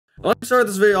Let me start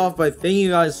this video off by thanking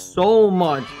you guys so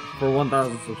much for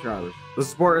 1,000 subscribers. The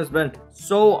support has been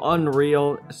so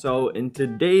unreal. So in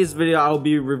today's video, I'll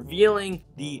be revealing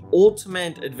the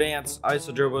ultimate advanced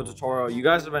ISO dribble tutorial you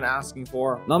guys have been asking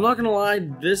for. Now, I'm not gonna lie,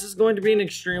 this is going to be an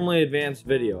extremely advanced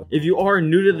video. If you are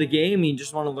new to the game and you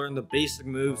just want to learn the basic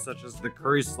moves such as the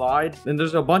curry slide, then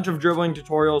there's a bunch of dribbling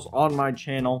tutorials on my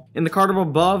channel. In the card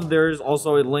above, there's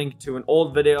also a link to an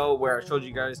old video where I showed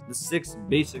you guys the 6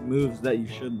 basic moves that you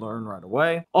should learn right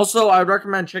away. Also, I'd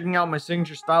recommend checking out my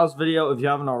signature styles video if you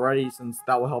haven't already, since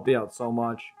that will help you out so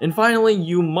much. And finally,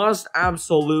 you must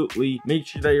absolutely make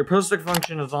sure that your pro stick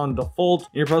function is on default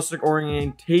and your pro stick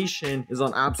orientation is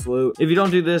on absolute. If you don't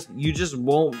do this, you just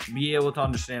won't be able to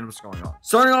understand what's going on.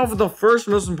 Starting off with the first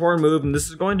most important move, and this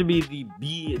is going to be the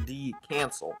BD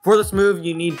cancel. For this move,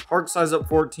 you need park size up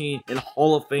 14 and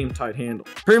Hall of Fame tight handle.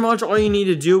 Pretty much all you need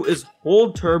to do is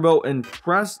hold turbo and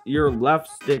press your left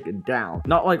stick down.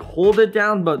 Not like hold it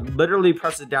down, but literally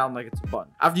press it down like it's a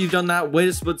button. After you've done that, wait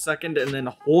a split second and then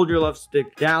hold your left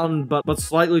stick down, but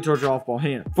slightly towards your off ball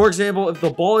hand. For example, if the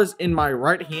ball is in my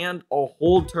right hand, I'll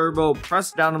hold turbo,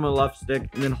 press down on my left stick,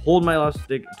 and then hold my left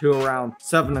stick to around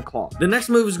 7 o'clock. The next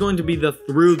move is going to be the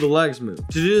through the legs move.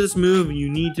 To do this move, you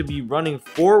need to be running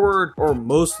forward or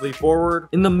mostly forward.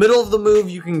 In the middle of the move,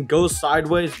 you can go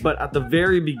sideways, but at the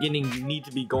very beginning, you need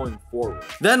to be going forward.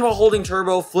 Then while holding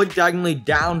turbo, flick diagonally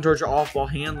down towards your off ball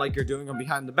hand like you're doing on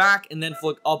behind the back, and then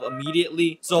flick up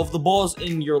immediately. So if the ball is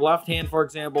in your left hand, for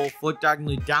example, flick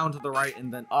diagonally down to the right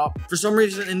and then up. For some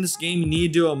reason in this game, you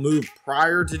need to do a move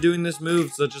prior to doing this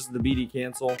move, such as the BD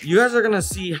cancel. You guys are gonna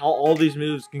see how all these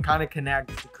moves can kind of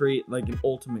connect to create like an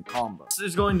ultimate combo. This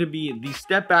is going to be the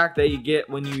step back that you get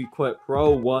when you equip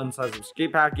Pro 1 size of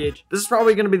skate package. This is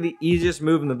probably gonna be the easiest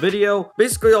move in the video.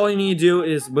 Basically, all you need to do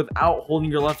is, without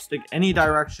holding your left stick any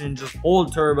direction, just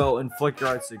hold turbo and flick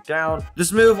your right stick down.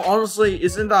 This move honestly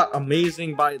isn't that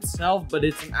amazing by itself, but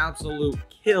it's an absolute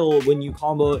kill when you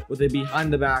combo it with a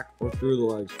behind the back or through the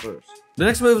legs first. The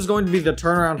next move is going to be the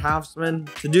turnaround half spin.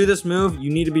 To do this move, you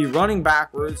need to be running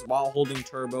backwards while holding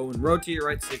turbo and rotate your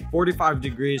right stick 45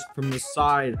 degrees from the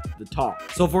side to the top.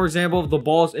 So for example, if the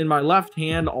ball is in my left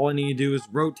hand, all I need to do is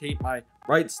rotate my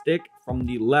right stick from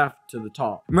the left to the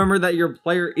top. Remember that your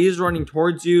player is running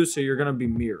towards you, so you're going to be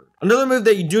mirrored. Another move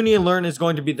that you do need to learn is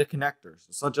going to be the connectors,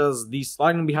 such as the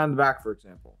sliding behind the back, for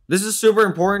example. This is super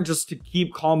important just to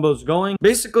keep combos going.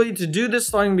 Basically, to do this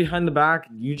sliding behind the back,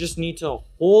 you just need to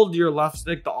hold your left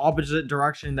stick the opposite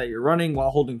direction that you're running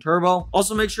while holding turbo.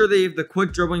 Also, make sure that you have the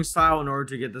quick dribbling style in order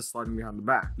to get this sliding behind the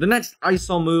back. The next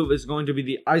ISO move is going to be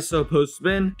the ISO post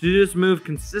spin. To do this move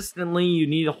consistently, you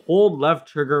need to hold left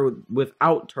trigger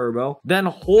without turbo. Then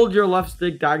hold your left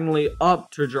stick diagonally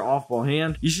up towards your off ball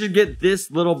hand. You should get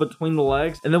this little between the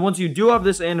legs. And then once you do have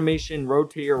this animation,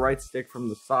 rotate your right stick from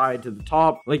the side to the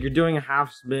top, like you're doing a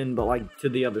half spin, but like to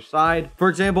the other side. For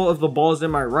example, if the ball is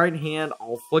in my right hand,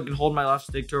 I'll flick and hold my left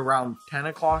stick to around 10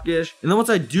 o'clock-ish. And then once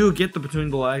I do get the between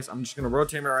the legs, I'm just going to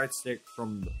rotate my right stick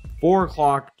from 4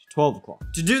 o'clock to 12 o'clock.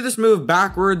 To do this move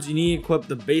backwards, you need to equip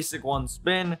the basic one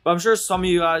spin, but I'm sure some of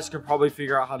you guys could probably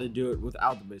figure out how to do it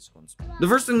without the basic one spin. The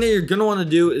first thing that you're going to want to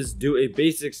do is do a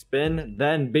basic spin,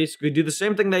 then basically do the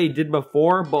same thing that you did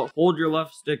before, but hold your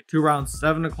left stick to around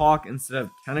 7 o'clock instead of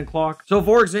 10 o'clock. So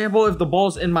for example, if the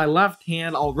ball's in my left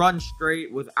hand, I'll run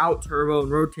straight without turbo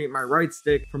and rotate my right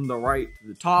stick from the right to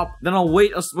the top. Then I'll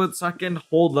wait a split second,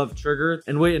 hold left trigger,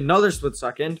 and wait another split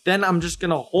second. Then I'm just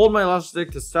going to hold my left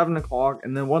stick to 7 o'clock,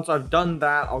 and then once I've done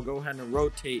that, I'll go ahead and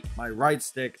rotate my right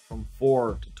stick from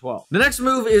 4 to 12. The next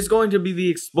move is going to be the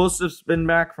explosive spin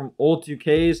back from old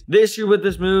 2Ks. The issue with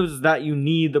this move is that you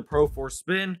need the Pro 4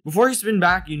 spin. Before you spin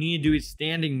back, you need to do a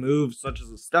standing move such as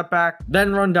a step back,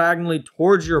 then run diagonally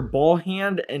towards your ball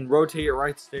hand and rotate your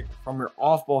right stick from your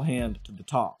off ball hand to the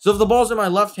top. So if the ball's in my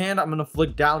left hand, I'm going to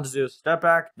flick down to do a step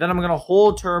back, then I'm going to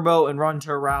hold turbo and run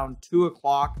to around 2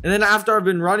 o'clock. And then after I've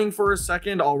been running for a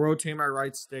second, I'll rotate my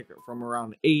right stick from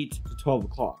around 8 to 12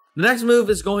 o'clock. The next move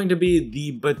is going to be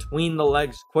the between the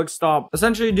legs quick stop.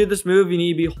 Essentially, to do this move, you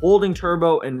need to be holding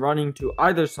turbo and running to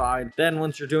either side. Then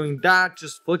once you're doing that,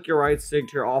 just flick your right stick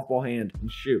to your off ball hand and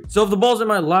shoot. So if the ball's in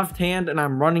my left hand and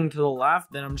I'm running to the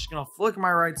left, then I'm just going to flick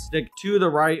my right stick to the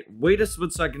right, wait a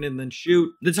split second, and then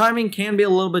shoot. The timing can be a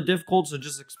little bit difficult, so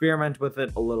just experiment with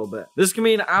it a little bit. This can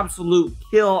be an absolute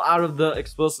kill out of the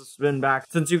explosive spin back,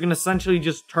 since you can essentially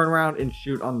just turn around and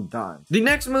shoot on the dime. The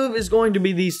next move is going to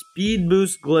be the speed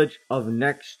boost glitch glitch of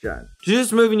next gen. To do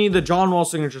this move, you need the John Wall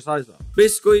signature size up.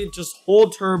 Basically, just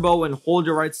hold turbo and hold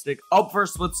your right stick up for a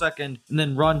split second and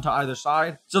then run to either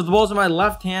side. So if the ball's in my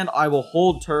left hand, I will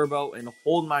hold turbo and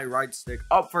hold my right stick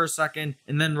up for a second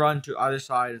and then run to either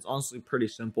side. It's honestly pretty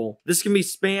simple. This can be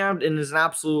spammed and is an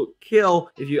absolute kill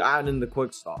if you add in the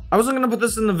quick stop. I wasn't going to put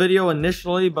this in the video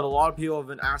initially, but a lot of people have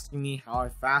been asking me how I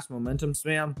fast momentum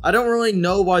spam. I don't really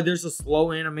know why there's a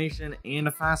slow animation and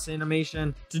a fast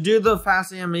animation. To do the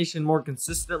fast animation more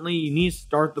consistently, you need to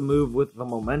start the move with the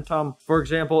momentum. For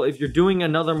example, if you're doing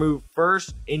another move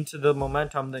first into the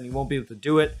momentum, then you won't be able to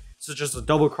do it, such as a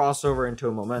double crossover into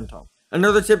a momentum.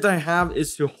 Another tip that I have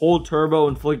is to hold turbo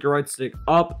and flick your right stick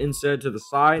up instead to the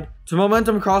side. To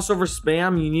momentum crossover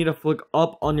spam, you need to flick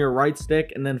up on your right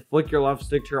stick and then flick your left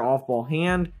stick to your off-ball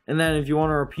hand. And then if you want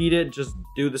to repeat it, just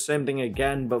do the same thing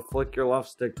again, but flick your left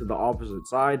stick to the opposite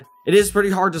side. It is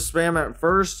pretty hard to spam at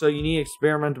first, so you need to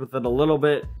experiment with it a little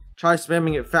bit. Try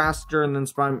spamming it faster and then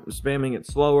spamming it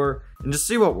slower and just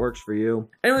see what works for you.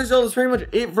 Anyways, so that's pretty much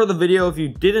it for the video. If you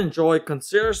did enjoy,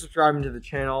 consider subscribing to the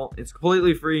channel. It's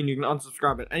completely free and you can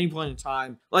unsubscribe at any point in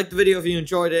time. Like the video if you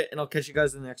enjoyed it, and I'll catch you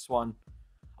guys in the next one.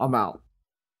 I'm out.